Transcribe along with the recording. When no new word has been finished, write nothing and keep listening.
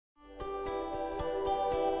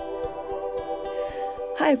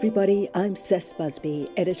Hi everybody, I'm Cess Busby,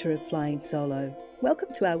 editor of Flying Solo. Welcome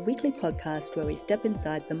to our weekly podcast where we step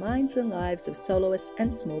inside the minds and lives of soloists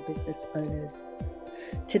and small business owners.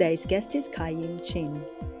 Today's guest is Kai-Ying Chin.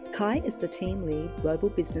 Kai is the team lead global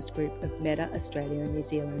business group of Meta Australia and New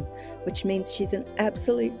Zealand, which means she's an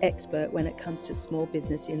absolute expert when it comes to small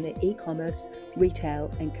business in the e-commerce,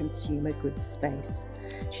 retail and consumer goods space.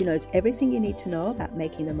 She knows everything you need to know about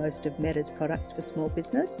making the most of Meta's products for small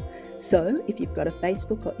business. So if you've got a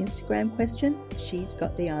Facebook or Instagram question, she's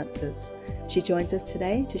got the answers. She joins us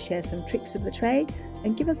today to share some tricks of the trade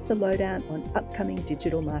and give us the lowdown on upcoming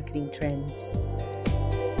digital marketing trends.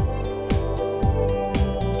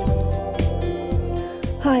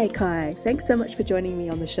 Hi Kai, thanks so much for joining me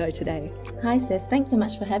on the show today. Hi Cess, thanks so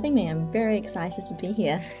much for having me. I'm very excited to be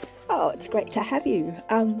here. Oh, it's great to have you.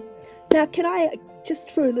 Now, can I,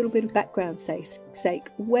 just for a little bit of background sake,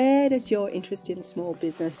 where does your interest in small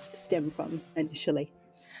business stem from initially?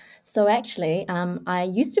 So actually, I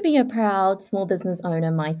used to be a proud small business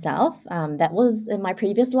owner myself. That was in my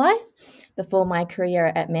previous life before my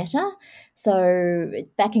career at Meta. So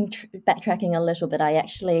backtracking a little bit, I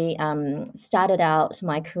actually started out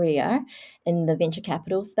my career in the venture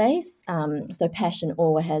capital space. So passion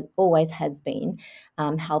always has been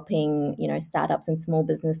helping startups and small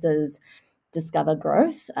businesses discover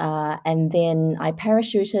growth. And then I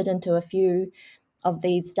parachuted into a few of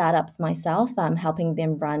these startups myself, helping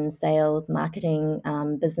them run sales, marketing,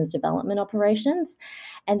 business development operations,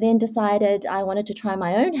 and then decided I wanted to try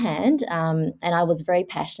my own hand. And I was very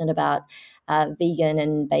passionate about vegan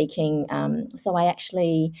and baking. So I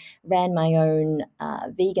actually ran my own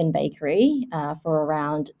vegan bakery for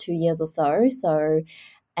around 2 years or so.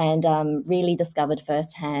 And really discovered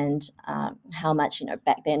firsthand how much,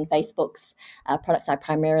 back then Facebook's products I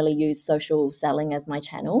primarily use social selling as my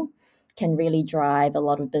channel can really drive a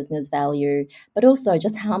lot of business value, but also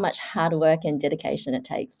just how much hard work and dedication it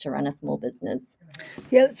takes to run a small business.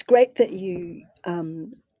 Yeah, it's great that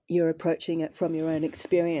you're approaching it from your own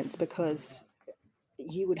experience, because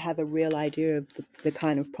you would have a real idea of the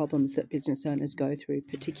kind of problems that business owners go through,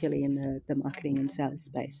 particularly in the marketing and sales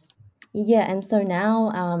space. Yeah, and so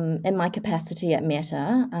now in my capacity at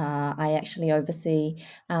Meta, I actually oversee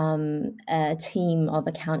a team of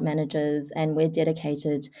account managers, and we're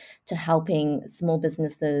dedicated to helping small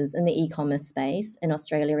businesses in the e-commerce space in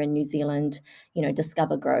Australia and New Zealand,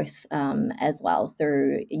 discover growth as well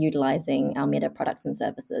through utilizing our Meta products and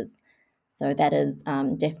services. So that is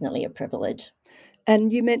definitely a privilege.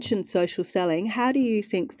 And you mentioned social selling. How do you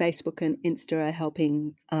think Facebook and Insta are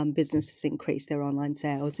helping businesses increase their online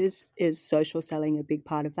sales? Is social selling a big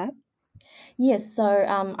part of that? Yes, so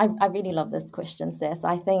I really love this question, Cess.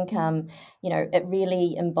 I think, it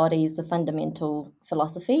really embodies the fundamental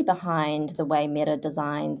philosophy behind the way Meta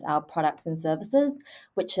designs our products and services,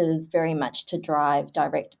 which is very much to drive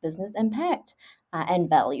direct business impact and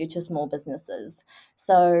value to small businesses.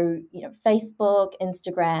 So, Facebook,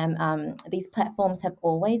 Instagram, these platforms have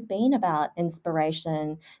always been about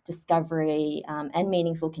inspiration, discovery, and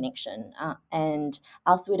meaningful connection. And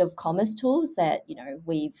our suite of commerce tools that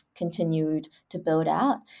we've continued to build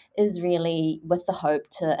out is really with the hope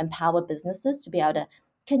to empower businesses to be able to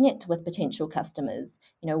connect with potential customers,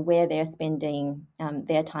 where they're spending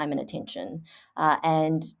their time and attention.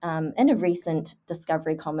 And in a recent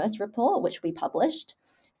Discovery Commerce report, which we published,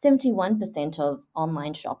 71% of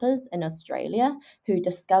online shoppers in Australia who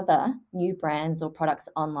discover new brands or products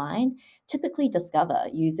online typically discover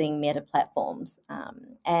using Meta platforms.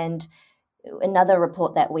 And another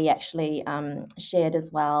report that we actually shared as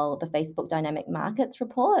well, the Facebook Dynamic Markets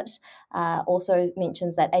report, also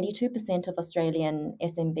mentions that 82% of Australian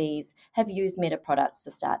SMBs have used Meta products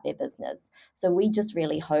to start their business. So we just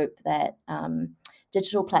really hope that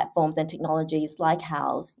digital platforms and technologies like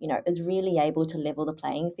Houzz, is really able to level the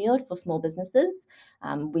playing field for small businesses.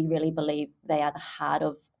 We really believe they are the heart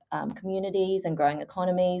of communities and growing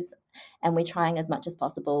economies, and we're trying as much as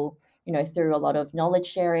possible through a lot of knowledge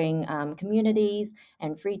sharing communities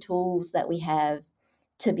and free tools that we have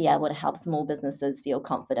to be able to help small businesses feel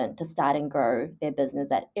confident to start and grow their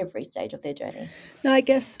business at every stage of their journey. Now, I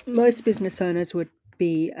guess most business owners would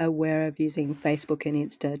be aware of using Facebook and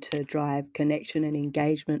Insta to drive connection and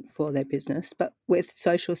engagement for their business. But with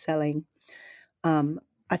social selling,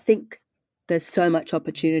 I think there's so much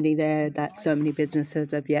opportunity there that so many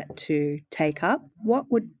businesses have yet to take up.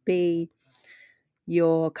 What would be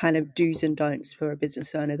your kind of do's and don'ts for a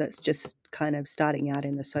business owner that's just kind of starting out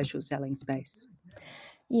in the social selling space?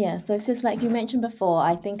 Yeah, so just like you mentioned before,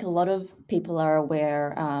 I think a lot of people are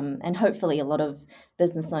aware, and hopefully a lot of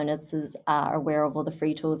business owners are aware of all the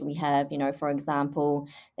free tools we have. For example,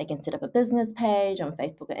 they can set up a business page on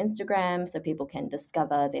Facebook or Instagram so people can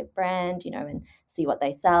discover their brand, and see what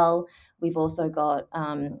they sell. We've also got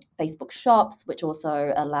Facebook Shops, which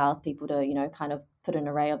also allows people to, kind of put an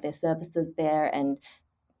array of their services there and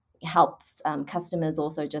helps customers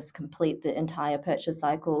also just complete the entire purchase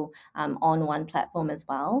cycle on one platform as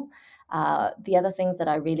well. The other things that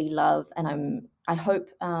I really love, and I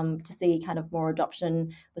hope to see kind of more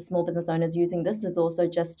adoption with small business owners using this, is also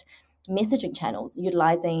just messaging channels,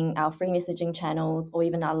 utilizing our free messaging channels or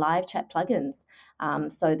even our live chat plugins,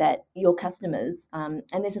 so that your customers, and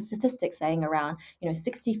there's a statistic saying around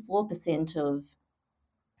 64%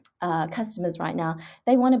 of customers right now,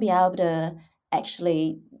 they want to be able to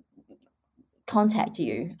actually contact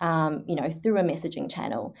you, through a messaging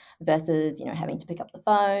channel versus, having to pick up the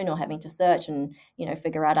phone or having to search and,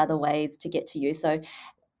 figure out other ways to get to you. So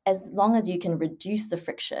as long as you can reduce the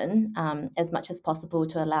friction as much as possible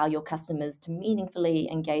to allow your customers to meaningfully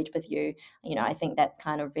engage with you, I think that's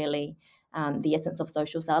kind of really the essence of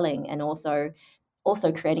social selling, and also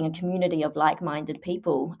creating a community of like-minded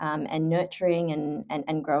people, and nurturing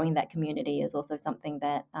and growing that community is also something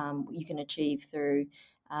that you can achieve through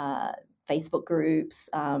Facebook groups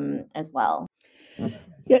as well.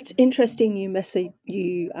 Yeah, it's interesting you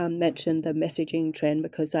mentioned the messaging trend,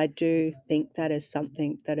 because I do think that is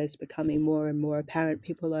something that is becoming more and more apparent.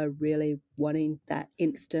 People are really wanting that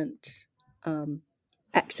instant um,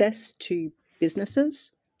 access to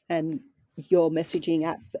businesses, and your messaging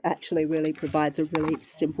app actually really provides a really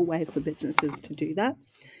simple way for businesses to do that.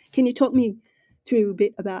 Can you talk me through a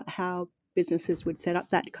bit about how businesses would set up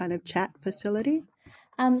that kind of chat facility?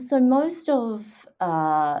 So most of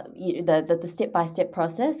the step-by-step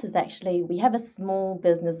process is actually, we have a small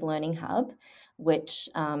business learning hub, which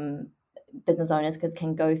business owners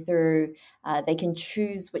can go through. They can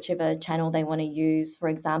choose whichever channel they want to use. For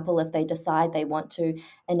example, if they decide they want to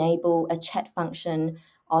enable a chat function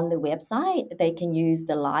on the website, they can use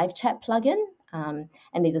the live chat plugin. And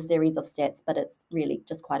there's a series of steps, but it's really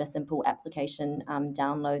just quite a simple application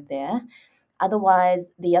download there.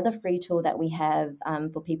 Otherwise, the other free tool that we have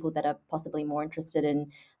for people that are possibly more interested in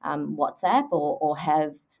WhatsApp, or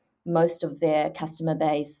have most of their customer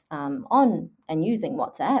base on and using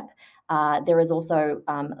WhatsApp, there is also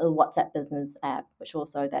a WhatsApp business app, which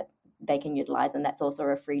also that they can utilize, and that's also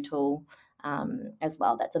a free tool as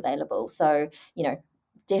well that's available. So,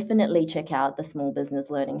 definitely check out the Small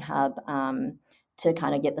Business Learning Hub to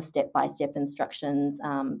kind of get the step-by-step instructions.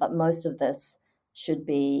 But most of this should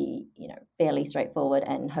be, fairly straightforward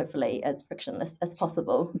and hopefully as frictionless as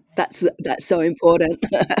possible. That's so important.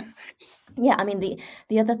 Yeah, I mean,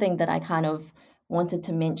 the other thing that I kind of wanted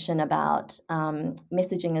to mention about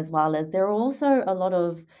messaging as well is there are also a lot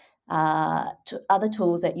of other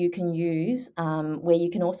tools that you can use, where you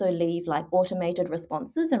can also leave like automated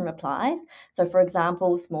responses and replies. So, for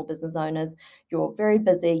example, small business owners, you're very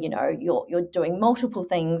busy. You're doing multiple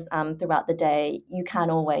things throughout the day. You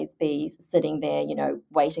can't always be sitting there,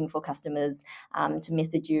 waiting for customers to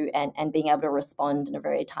message you and being able to respond in a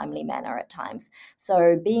very timely manner at times.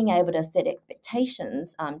 So being able to set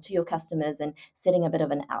expectations to your customers and setting a bit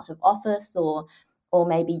of an out of office, or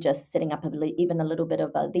maybe just setting up even a little bit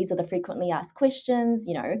of these are the frequently asked questions,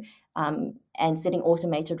 and setting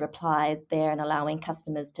automated replies there and allowing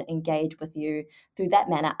customers to engage with you through that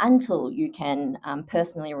manner until you can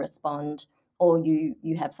personally respond, or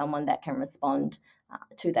you have someone that can respond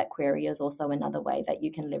to that query, is also another way that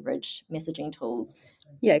you can leverage messaging tools.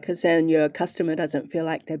 Yeah, because then your customer doesn't feel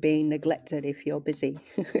like they're being neglected if you're busy.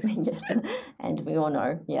 Yes, and we all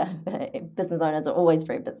know, yeah, business owners are always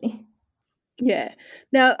very busy. Yeah.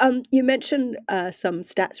 Now, you mentioned some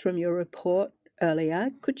stats from your report earlier.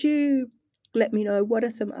 Could you let me know what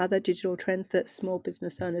are some other digital trends that small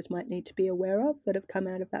business owners might need to be aware of that have come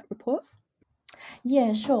out of that report?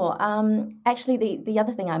 Yeah, sure. Actually, the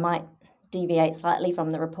other thing, I might deviate slightly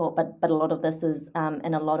from the report, but a lot of this is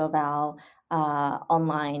in a lot of our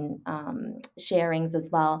online sharings as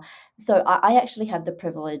well. So I actually have the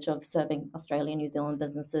privilege of serving Australian New Zealand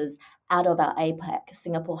businesses out of our APAC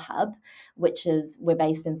Singapore hub, which is, we're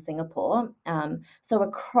based in Singapore. So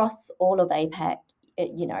across all of APAC,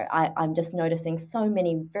 I'm just noticing so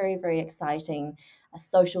many very, very exciting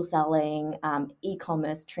social selling,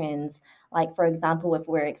 e-commerce trends. Like, for example, if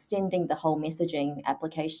we're extending the whole messaging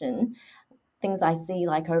application, things I see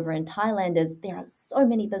like over in Thailand is there are so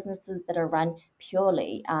many businesses that are run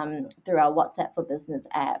purely through our WhatsApp for Business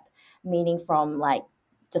app, meaning from like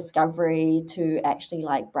discovery to actually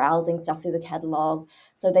like browsing stuff through the catalog.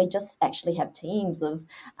 So they just actually have teams of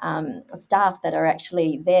staff that are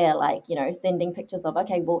actually there, like, sending pictures of,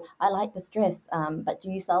 okay, well, I like this dress, but do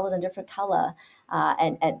you sell it in a different color?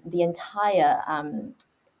 And the entire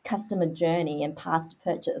customer journey and path to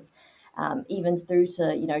purchase, even through to,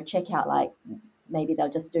 checkout, like maybe they'll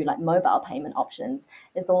just do like mobile payment options.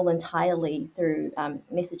 It's all entirely through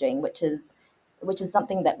messaging, which is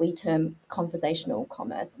something that we term conversational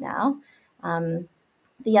commerce now.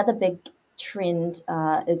 The other big trend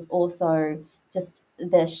is also just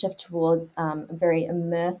the shift towards very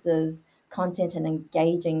immersive content and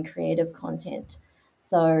engaging creative content.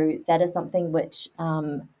 So that is something which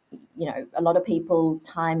a lot of people's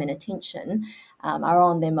time and attention are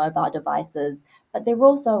on their mobile devices, but they're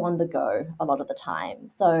also on the go a lot of the time.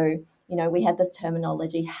 So, we have this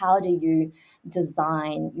terminology: how do you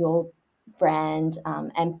design your brand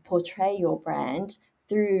and portray your brand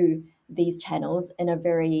through these channels in a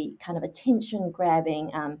very kind of attention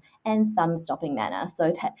grabbing and thumb stopping manner,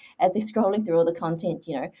 so that as they're scrolling through all the content,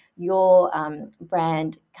 your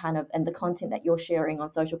brand kind of, and the content that you're sharing on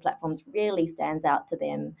social platforms really stands out to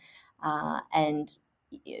them, and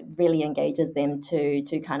it really engages them to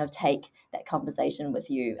kind of take that conversation with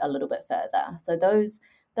you a little bit further. So those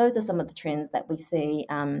are some of the trends that we see.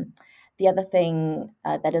 The other thing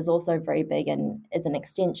that is also very big and is an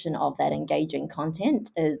extension of that engaging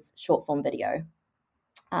content is short form video.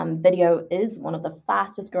 Video is one of the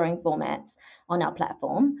fastest growing formats on our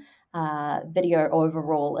platform. Video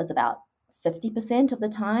overall is about 50% of the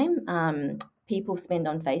time people spend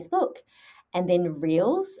on Facebook. And then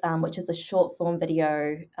Reels, which is a short form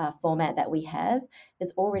video format that we have,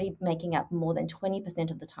 is already making up more than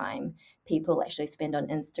 20% of the time people actually spend on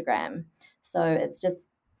Instagram. So it's just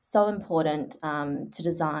so important to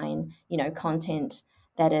design, content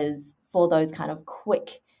that is for those kind of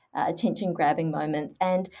quick attention grabbing moments.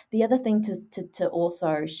 And the other thing to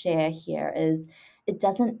also share here is it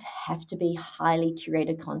doesn't have to be highly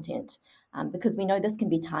curated content, because we know this can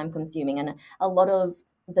be time consuming, and a lot of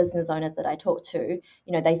business owners that I talk to,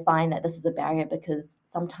 they find that this is a barrier because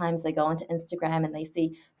sometimes they go onto Instagram and they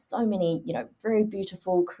see so many, very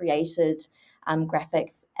beautiful created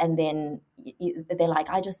graphics, and then they're like,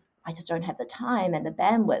 I just don't have the time and the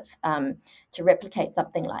bandwidth to replicate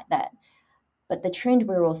something like that. But the trend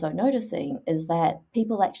we're also noticing is that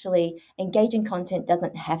people actually engaging content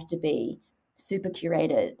doesn't have to be super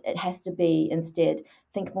curated. It has to be, instead,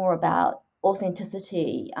 think more about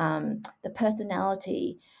authenticity, the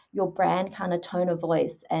personality, your brand kind of tone of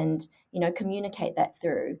voice, and communicate that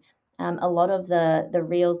through. A lot of the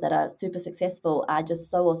reels that are super successful are just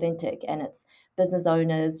so authentic, and it's business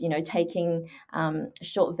owners, taking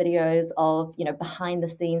short videos of behind the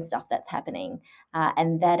scenes stuff that's happening,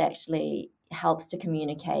 and that actually helps to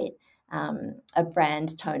communicate a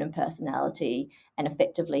brand tone and personality, and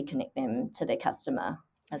effectively connect them to their customer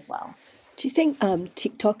as well. Do you think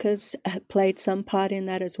TikTok has played some part in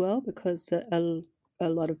that as well? Because a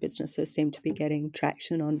lot of businesses seem to be getting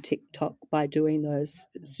traction on TikTok by doing those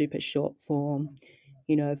super short form,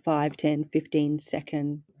 5, 10,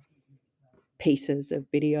 15-second pieces of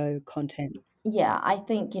video content. Yeah, I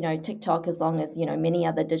think, TikTok, as long as, many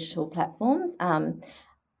other digital platforms,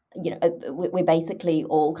 we're basically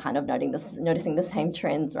all kind of noticing the same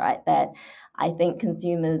trends, right? That I think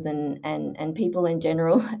consumers and people in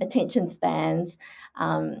general, attention spans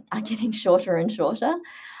are getting shorter and shorter.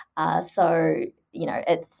 So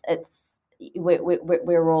it's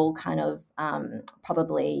we're all kind of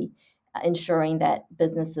probably ensuring that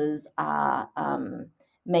businesses are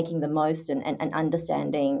making the most and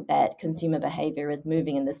understanding that consumer behavior is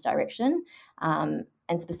moving in this direction, and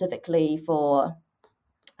specifically for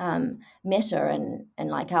Meta and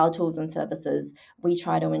like our tools and services, we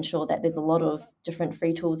try to ensure that there's a lot of different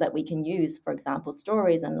free tools that we can use, for example,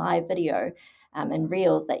 stories and live video and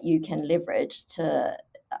reels that you can leverage to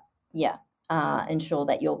ensure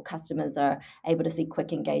that your customers are able to see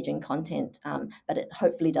quick, engaging content, but it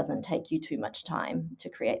hopefully doesn't take you too much time to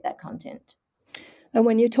create that content. And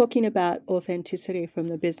when you're talking about authenticity from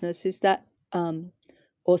the business, is that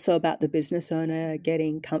also about the business owner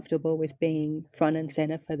getting comfortable with being front and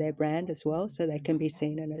center for their brand as well, so they can be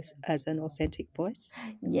seen as an authentic voice?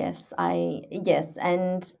 Yes,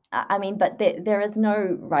 and I mean, but there is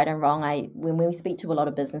no right and wrong. When we speak to a lot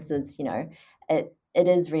of businesses, it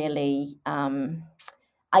is really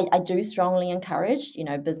I do strongly encourage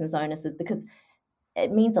business owners, is because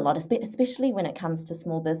it means a lot, especially when it comes to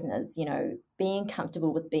small business. Being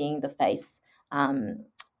comfortable with being the face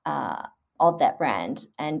of that brand,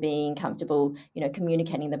 and being comfortable,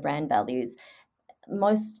 communicating the brand values.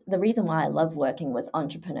 the reason why I love working with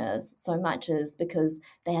entrepreneurs so much is because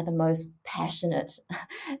they are the most passionate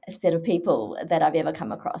set of people that I've ever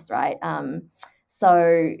come across, right?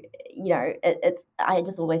 So it's I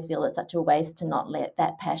just always feel it's such a waste to not let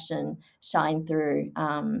that passion shine through.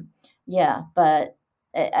 But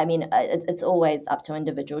I mean, it's always up to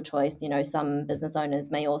individual choice. Some business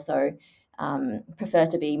owners may also prefer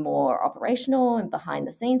to be more operational and behind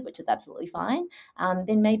the scenes, which is absolutely fine.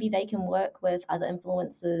 Then maybe they can work with other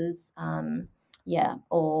influencers,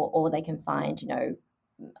 or they can find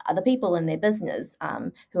other people in their business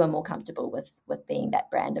who are more comfortable with being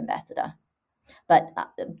that brand ambassador. But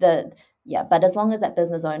but as long as that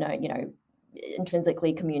business owner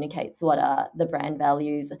intrinsically communicates what are the brand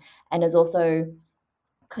values and is also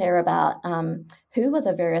clear about who are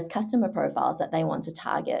the various customer profiles that they want to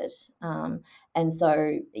target. And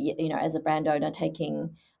so, as a brand owner,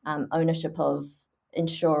 taking ownership of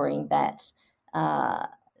ensuring that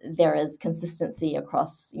there is consistency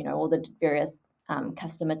across, all the various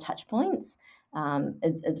customer touch points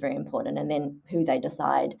is very important. And then who they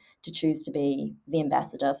decide to choose to be the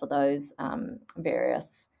ambassador for those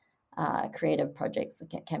various creative projects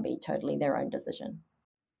can be totally their own decision.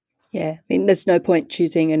 Yeah, I mean, there's no point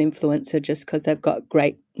choosing an influencer just because they've got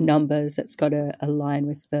great numbers. It's got to align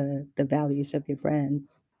with the values of your brand.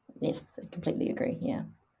 Yes, I completely agree. Yeah.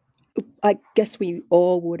 I guess we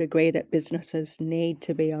all would agree that businesses need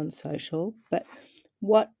to be on social, but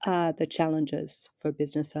what are the challenges for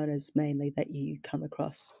business owners mainly that you come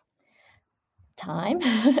across? Time.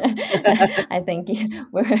 I think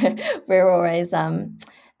we're always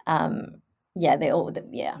they're all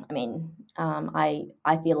yeah. I mean,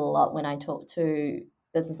 I feel a lot when I talk to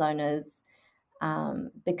business owners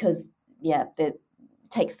because it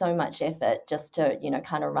takes so much effort just to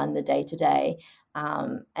kind of run the day to day,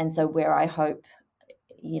 and so where I hope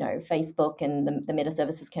Facebook and the meta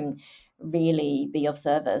services can really be of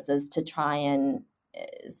service is to try and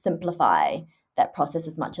simplify that process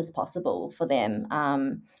as much as possible for them,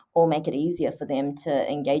 or make it easier for them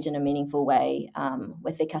to engage in a meaningful way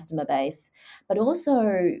with their customer base. But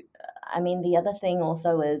also, I mean, the other thing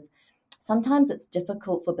also is sometimes it's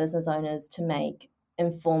difficult for business owners to make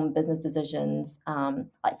informed business decisions.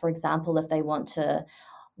 Like, for example, if they want to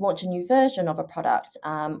launch a new version of a product,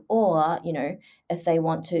 or if they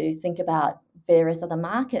want to think about various other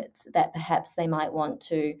markets that perhaps they might want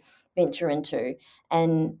to venture into.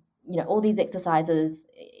 And all these exercises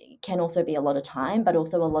can also be a lot of time, but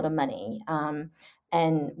also a lot of money.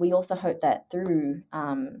 And we also hope that through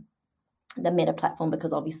the Meta platform,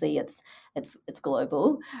 because obviously it's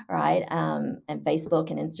global, right? And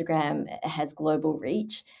Facebook and Instagram has global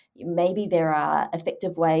reach. Maybe there are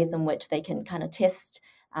effective ways in which they can kind of test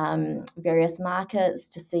various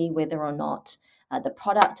markets to see whether or not the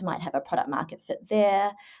product might have a product market fit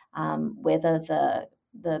there, whether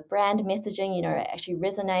the brand messaging actually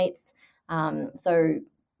resonates.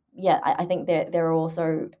 I think there are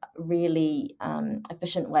also really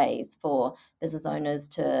efficient ways for business owners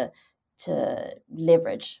to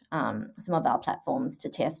leverage some of our platforms to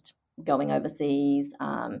test going overseas,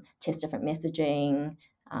 test different messaging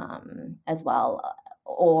as well,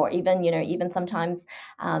 or even sometimes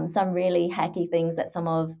some really hacky things that some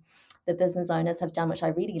of the business owners have done, which I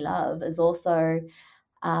really love, is also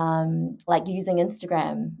like using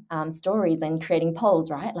Instagram stories and creating polls,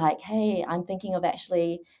 right? Like, hey, I'm thinking of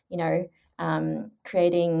actually,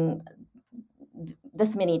 creating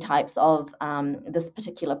this many types of this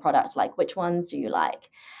particular product. Like, which ones do you like?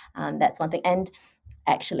 That's one thing. And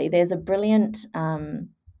actually, there's a brilliant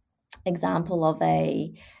example of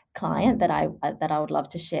a client that I would love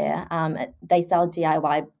to share. They sell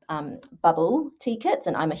DIY bubble tea kits,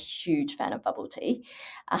 and I'm a huge fan of bubble tea.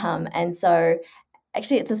 And so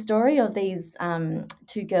actually, it's a story of these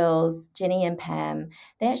two girls, Jenny and Pam.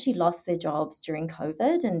 They actually lost their jobs during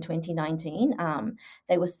COVID in 2019.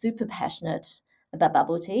 They were super passionate about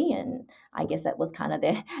bubble tea, and I guess that was kind of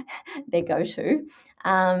their go-to.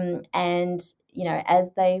 And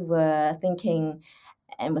as they were thinking,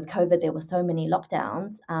 and with COVID, there were so many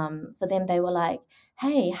lockdowns. For them, they were like,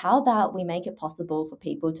 "Hey, how about we make it possible for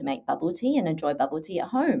people to make bubble tea and enjoy bubble tea at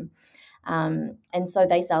home?" And so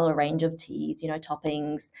they sell a range of teas,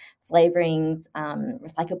 toppings, flavorings,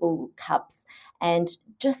 recyclable cups. And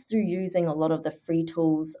just through using a lot of the free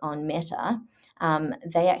tools on Meta,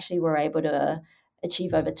 they actually were able to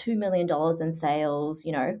achieve over $2 million in sales.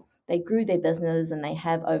 They grew their business and they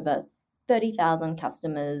have over 30,000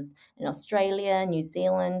 customers in Australia, New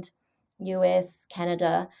Zealand, US,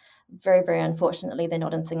 Canada. Very, very unfortunately, they're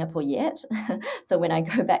not in Singapore yet. So when I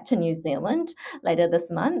go back to New Zealand later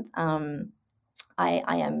this month,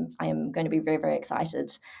 I am going to be very, very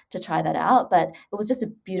excited to try that out. But it was just a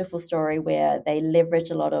beautiful story where they leverage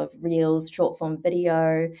a lot of reels, short form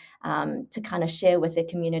video, to kind of share with their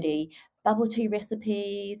community bubble tea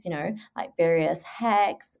recipes, like various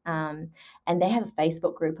hacks. And they have a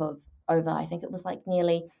Facebook group of over, I think it was like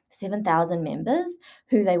nearly 7,000 members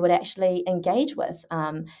who they would actually engage with,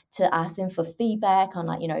 to ask them for feedback on,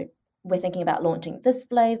 like, we're thinking about launching this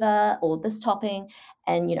flavor or this topping.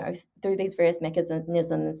 And, through these various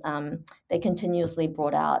mechanisms, they continuously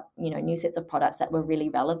brought out, new sets of products that were really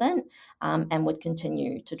relevant, and would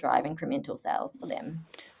continue to drive incremental sales for them.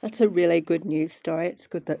 That's a really good news story. It's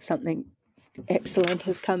good that something excellent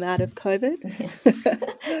has come out of COVID.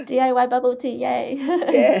 DIY bubble tea, yay.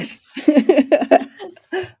 Yes.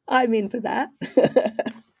 I'm in for that.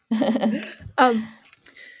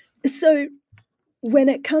 So when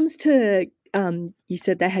it comes to, you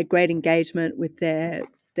said they had great engagement with their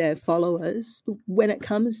followers. When it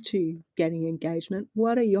comes to getting engagement,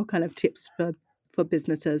 what are your kind of tips for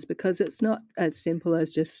businesses? Because it's not as simple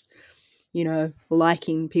as just,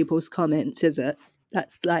 liking people's comments, is it?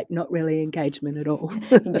 That's like not really engagement at all.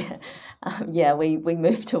 Yeah, we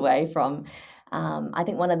moved away from, I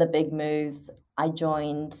think one of the big moves, I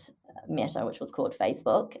joined Meta, which was called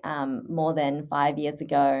Facebook, more than 5 years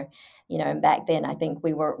ago. And back then I think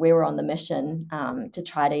we were on the mission, to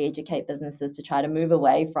try to educate businesses to try to move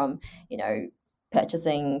away from,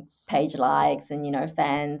 purchasing page likes and,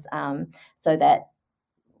 fans, so that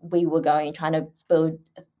we were trying to build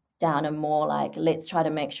down a more like, let's try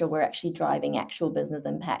to make sure we're actually driving actual business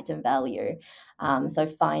impact and value. So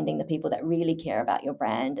finding the people that really care about your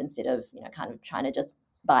brand instead of, kind of trying to just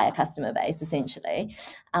buy a customer base, essentially.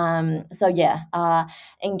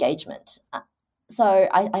 Engagement. So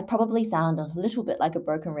I probably sound a little bit like a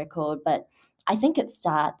broken record, but I think it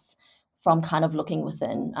starts from kind of looking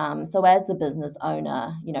within. So as a business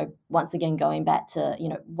owner, once again, going back to,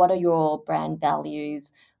 what are your brand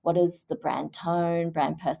values? What is the brand tone,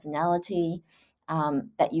 brand personality,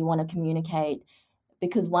 that you want to communicate?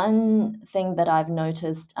 Because one thing that I've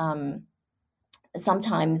noticed,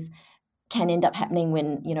 sometimes can end up happening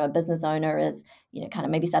when, a business owner is, kind of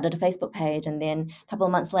maybe started a Facebook page, and then a couple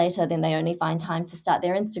of months later, then they only find time to start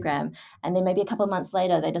their Instagram. And then maybe a couple of months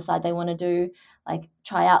later, they decide they want to do, like,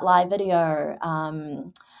 try out live video,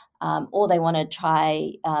 or they want to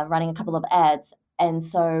try running a couple of ads. And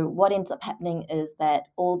so what ends up happening is that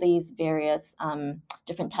all these various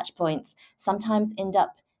different touch points sometimes end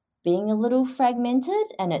up being a little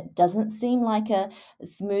fragmented, and it doesn't seem like a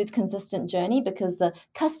smooth, consistent journey, because the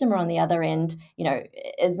customer on the other end,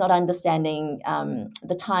 is not understanding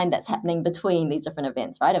the time that's happening between these different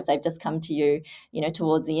events, right? If they've just come to you,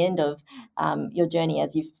 towards the end of your journey,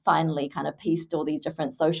 as you've finally kind of pieced all these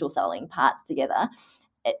different social selling parts together,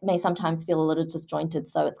 it may sometimes feel a little disjointed.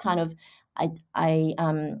 So it's kind of,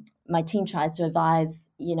 my team tries to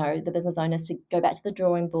advise, the business owners to go back to the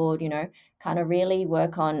drawing board, kind of really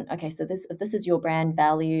work on, okay, so if this is your brand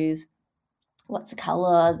values, what's the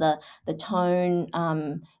color, the tone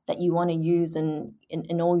that you want to use in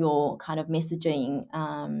all your kind of messaging,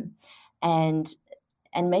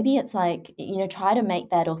 and maybe it's like, try to make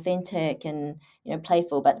that authentic and,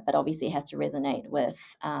 playful, but obviously it has to resonate with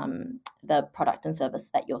the product and service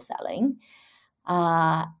that you're selling.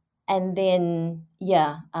 And then,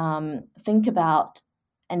 think about,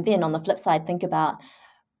 and then on the flip side, think about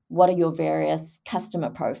what are your various customer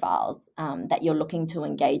profiles that you're looking to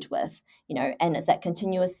engage with, and it's that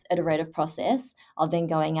continuous iterative process of then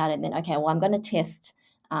going out and then, okay, well, I'm going to test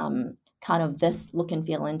kind of this look and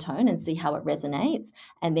feel and tone and see how it resonates.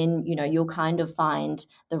 And then, you'll kind of find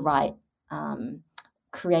the right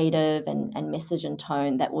creative and message and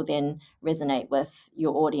tone that will then resonate with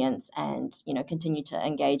your audience and, continue to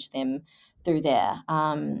engage them through there.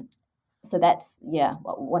 So that's,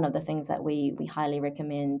 one of the things that we highly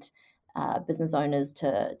recommend business owners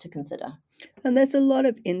to consider. And there's a lot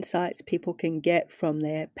of insights people can get from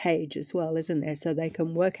their page as well, isn't there? So they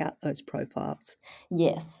can work out those profiles.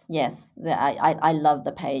 Yes. I love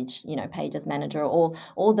the page, Pages Manager,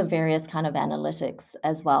 all the various kind of analytics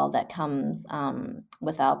as well that comes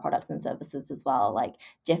with our products and services as well. Like,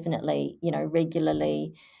 definitely,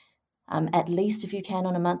 regularly, at least if you can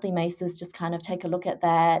on a monthly basis, just kind of take a look at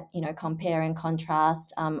that, compare and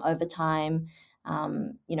contrast over time.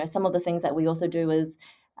 Some of the things that we also do is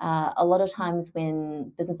a lot of times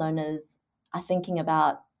when business owners are thinking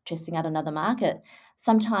about testing out another market,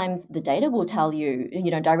 sometimes the data will tell you,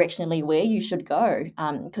 directionally where you should go,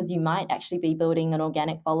 because you might actually be building an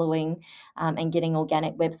organic following, and getting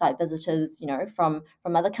organic website visitors, from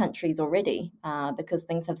other countries already, because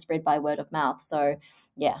things have spread by word of mouth. So,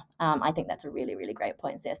 yeah, I think that's a really, really great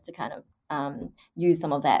point, Cess, to kind of use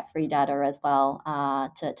some of that free data as well,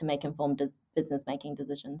 to make informed business making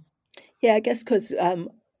decisions. Yeah, I guess because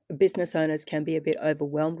business owners can be a bit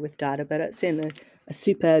overwhelmed with data, but it's in a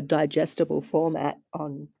super digestible format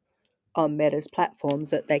on Meta's platforms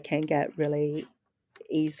that they can get really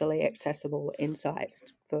easily accessible insights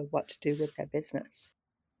for what to do with their business.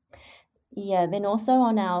 Yeah, then also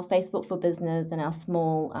on our Facebook for Business and our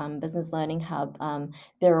small business learning hub,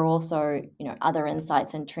 there are also other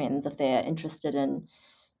insights and trends if they're interested in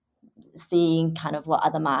seeing kind of what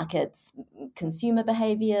other markets, consumer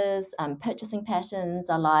behaviors, purchasing patterns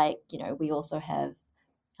are like. We also have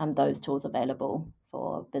those tools available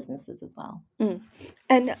for businesses as well. Mm.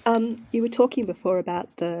 And you were talking before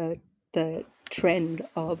about the trend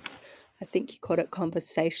of, I think you called it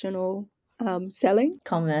conversational selling.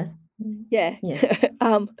 Commerce. Yeah. Yes.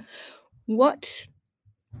 What,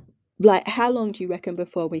 how long do you reckon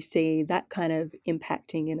before we see that kind of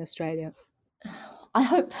impacting in Australia? I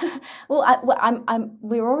hope. Well,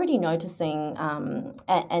 we're already noticing,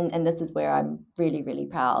 and this is where I'm really, really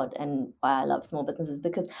proud, and why I love small businesses,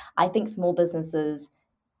 because I think small businesses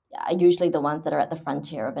are usually the ones that are at the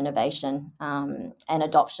frontier of innovation, and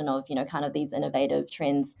adoption of kind of these innovative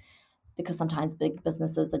trends, because sometimes big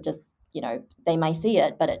businesses are just they may see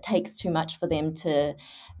it, but it takes too much for them to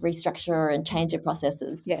restructure and change their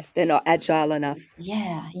processes. Yeah, they're not agile enough.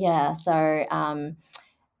 Yeah. So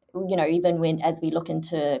even when as we look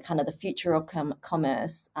into kind of the future of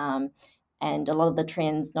commerce, and a lot of the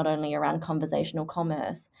trends, not only around conversational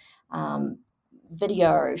commerce,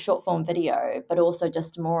 video, short form video, but also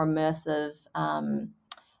just more immersive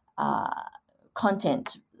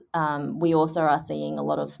content. We also are seeing a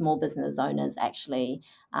lot of small business owners actually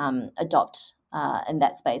adopt in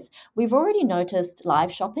that space. We've already noticed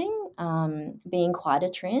live shopping being quite a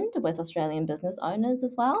trend with Australian business owners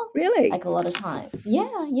as well. Really? Like a lot of time.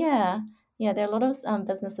 Yeah. There are a lot of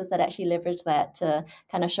businesses that actually leverage that to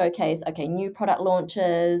kind of showcase, new product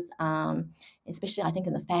launches, especially I think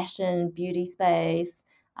in the fashion, beauty space.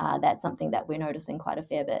 That's something that we're noticing quite a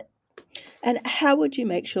fair bit. And how would you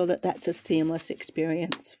make sure that that's a seamless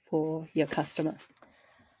experience for your customer?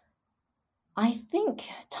 I think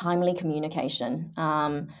timely communication.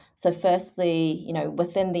 So, firstly,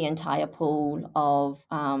 within the entire pool of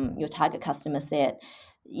your target customer set,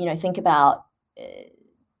 think about,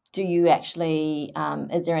 do you actually,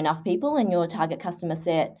 is there enough people in your target customer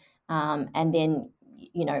set? And then,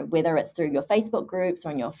 whether it's through your Facebook groups or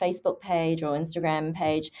on your Facebook page or Instagram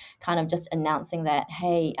page, kind of just announcing that,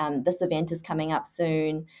 hey, this event is coming up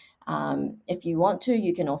soon. If you want to,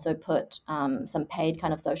 you can also put some paid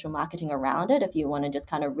kind of social marketing around it if you want to just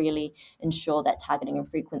kind of really ensure that targeting and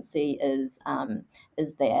frequency is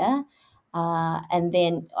there. And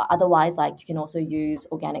then otherwise, like, you can also use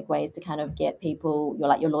organic ways to kind of get people,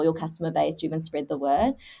 your loyal customer base, to even spread the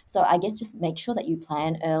word. So I guess just make sure that you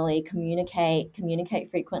plan early, communicate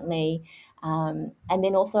frequently. And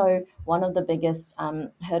then also one of the biggest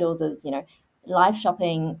hurdles is, live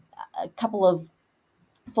shopping. A couple of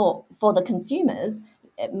for the consumers,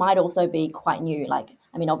 it might also be quite new. Like,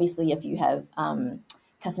 I mean, obviously, if you have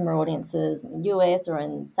customer audiences in the US or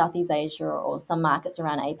in Southeast Asia or some markets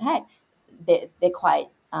around APAC, they're quite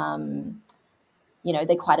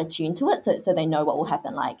they're quite attuned to it, so they know what will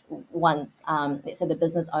happen. Like, once let's say the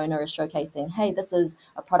business owner is showcasing, hey, this is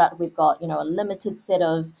a product, we've got a limited set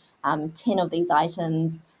of 10 of these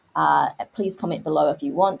items, please comment below if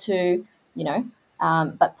you want to,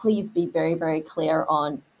 but please be very, very clear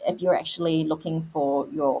on if you're actually looking for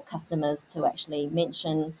your customers to actually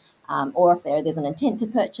mention, or if there's an intent to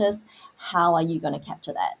purchase, how are you going to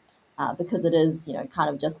capture that? Because it is, kind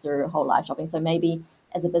of just through whole live shopping. So maybe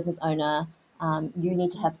as a business owner, you need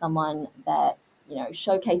to have someone that's,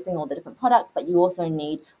 showcasing all the different products, but you also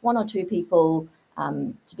need one or two people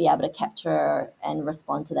to be able to capture and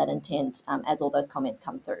respond to that intent as all those comments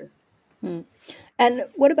come through. And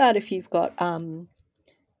what about if you've got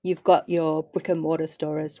your brick and mortar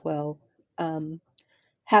store as well?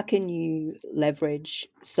 How can you leverage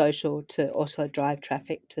social to also drive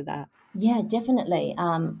traffic to that? Yeah, definitely.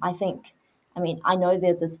 I know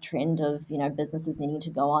there's this trend of, businesses needing to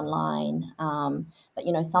go online,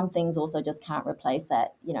 but, some things also just can't replace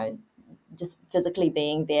that, just physically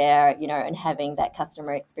being there, and having that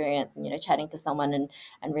customer experience and, chatting to someone in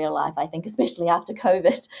real life. I think especially after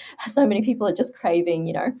COVID, so many people are just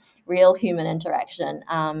craving, real human interaction.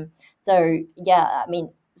 So yeah, I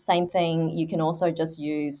mean, same thing. You can also just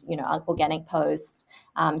use, organic posts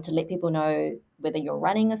to let people know whether you're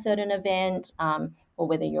running a certain event, or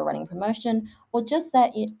whether you're running promotion, or just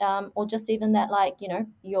that, or just even that, like,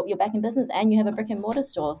 you're back in business and you have a brick and mortar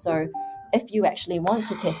store. So if you actually want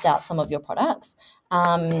to test out some of your products,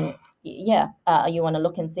 you want to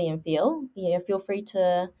look and see and feel, feel free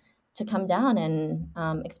to come down and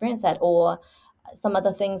experience that. Or some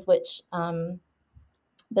other things which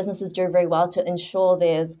businesses do very well to ensure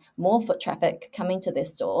there's more foot traffic coming to their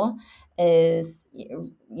store is,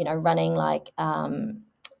 running like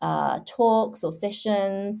talks or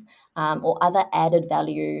sessions, or other added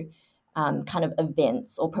value kind of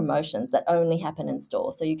events or promotions that only happen in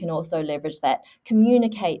store. So you can also leverage that,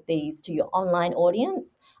 communicate these to your online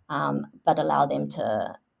audience, but allow them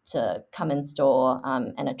to come in store,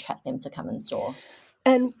 and attract them to come in store.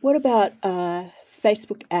 And what about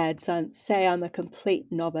Facebook ads? Say I'm a complete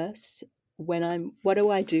novice. What do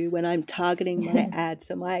I do when I'm targeting my ads?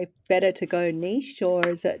 Am I better to go niche, or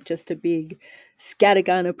is it just a big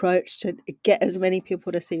scattergun approach to get as many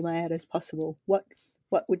people to see my ad as possible? What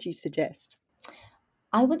would you suggest?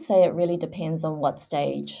 I would say it really depends on what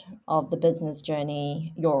stage of the business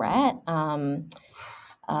journey you're at. I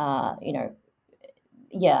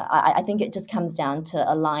think it just comes down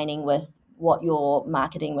to aligning with what your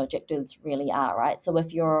marketing objectives really are, right? So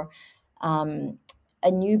if you're a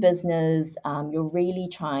new business, you're really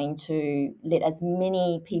trying to let as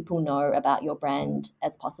many people know about your brand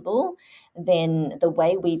as possible, then the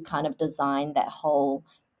way we've kind of designed that whole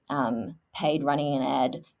paid running an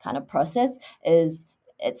ad kind of process is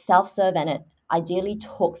it's self-serve, and it ideally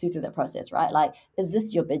talks you through the process, right? Like, is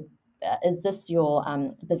this your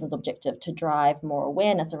business objective to drive more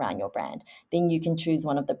awareness around your brand? Then you can choose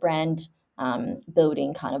one of the brand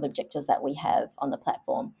building kind of objectives that we have on the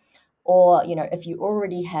platform. Or, if you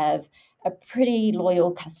already have a pretty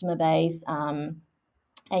loyal customer base,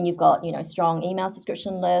 and you've got, strong email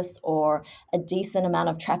subscription lists or a decent amount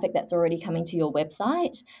of traffic that's already coming to your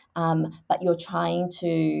website, but you're trying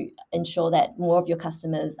to ensure that more of your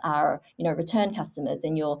customers are, return customers,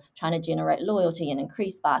 and you're trying to generate loyalty and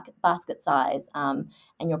increase basket size, and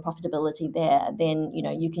your profitability there, then,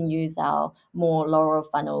 you can use our more lower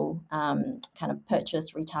funnel kind of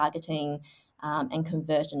purchase retargeting and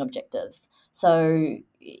conversion objectives. So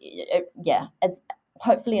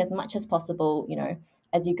hopefully as much as possible,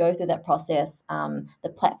 as you go through that process, the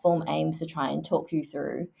platform aims to try and talk you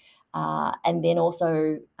through. And then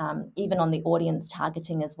also, even on the audience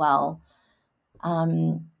targeting as well,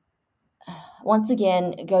 once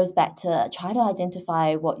again, it goes back to try to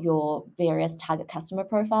identify what your various target customer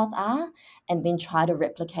profiles are, and then try to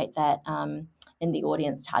replicate that in the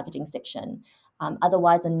audience targeting section.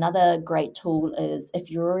 Otherwise, another great tool is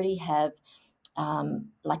if you already have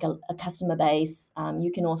like a customer base,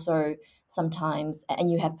 you can also sometimes, and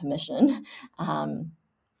you have permission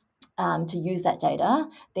to use that data,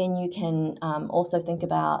 then you can also think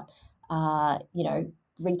about,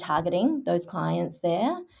 retargeting those clients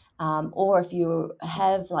there. Or if you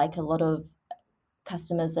have like a lot of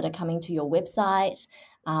customers that are coming to your website,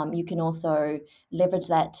 you can also leverage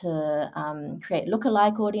that to create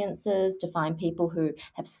lookalike audiences, to find people who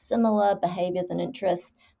have similar behaviors and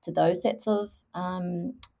interests to those sets of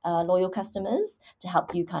loyal customers, to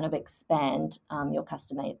help you kind of expand your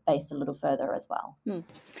customer base a little further as well.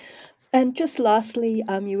 And just lastly,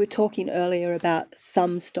 you were talking earlier about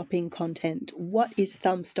thumb-stopping content. What is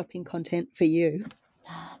thumb-stopping content for you?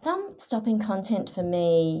 Thumb-stopping content for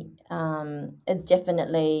me is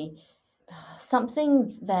definitely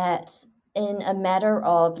something that in a matter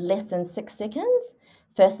of less than 6 seconds,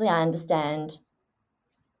 firstly, I understand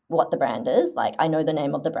what the brand is. Like, I know the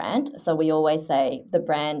name of the brand. So we always say the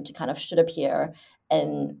brand kind of should appear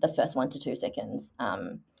in the first 1 to 2 seconds,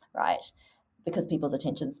 right? Because people's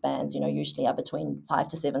attention spans, usually are between 5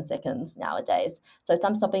 to 7 seconds nowadays. So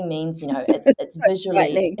thumb stopping means, it's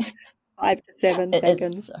visually 5 to 7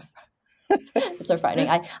 seconds. It's so frightening.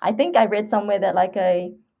 I think I read somewhere that like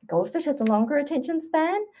a goldfish has a longer attention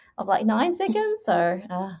span of like 9 seconds. So,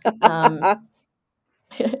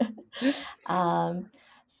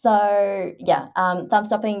 thumb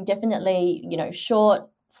stopping, definitely, short,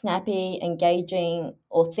 snappy, engaging,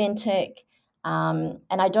 authentic. And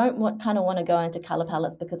I don't want to go into color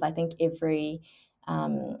palettes, because I think every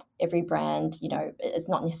brand, it's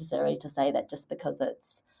not necessarily to say that just because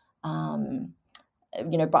it's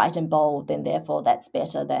bright and bold, then therefore that's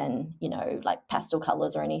better than, like pastel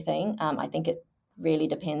colors or anything. I think it really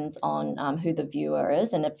depends on who the viewer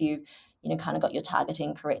is. And if you've, kind of got your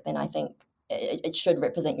targeting correct, then I think it should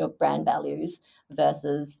represent your brand values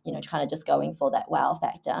versus, kind of just going for that wow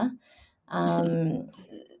factor.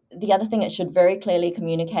 The other thing, it should very clearly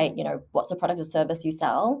communicate, what's the product or service you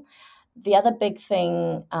sell. The other big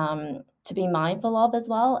thing to be mindful of as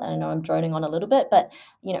well, and I know I'm droning on a little bit, but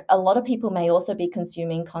a lot of people may also be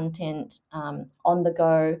consuming content on the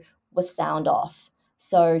go with sound off.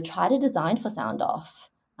 So try to design for sound off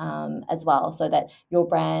as well, so that your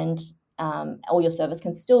brand or your service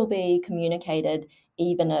can still be communicated,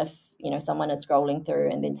 even if someone is scrolling through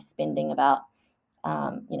and then spending about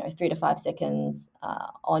 3 to 5 seconds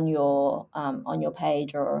on your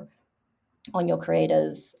page or on your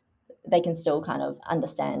creatives. They can still kind of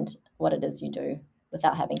understand what it is you do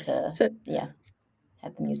without having to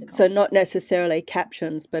have the music on. So not necessarily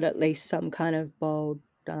captions, but at least some kind of bold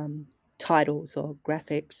titles or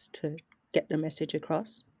graphics to get the message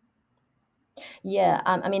across. Yeah,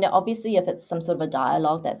 I mean, obviously, if it's some sort of a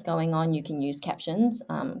dialogue that's going on, you can use captions.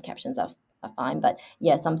 Captions are fine, but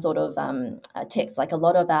yeah, some sort of text. Like a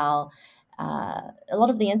lot of the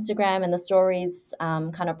Instagram and the stories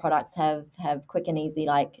kind of products have quick and easy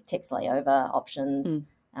like text layover options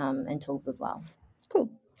and tools as well. Cool.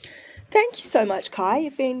 Thank you so much, Kai.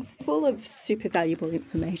 You've been full of super valuable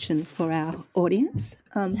information for our audience.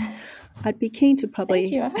 I'd be keen to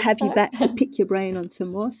probably have you back to pick your brain on some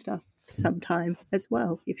more stuff sometime as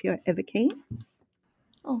well, if you're ever keen.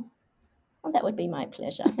 Oh, well, that would be my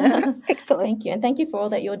pleasure. Excellent. Thank you. And thank you for all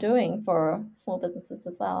that you're doing for small businesses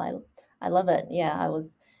as well. I love it. Yeah, I was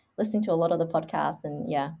listening to a lot of the podcasts and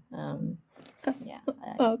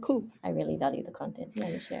cool. I really value the content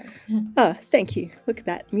you share. Oh, thank you. Look at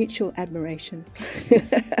that. Mutual admiration.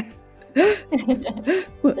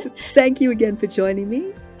 Well, thank you again for joining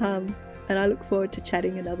me. And I look forward to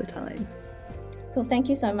chatting another time. Cool. Thank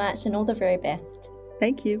you so much and all the very best.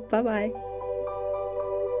 Thank you. Bye-bye.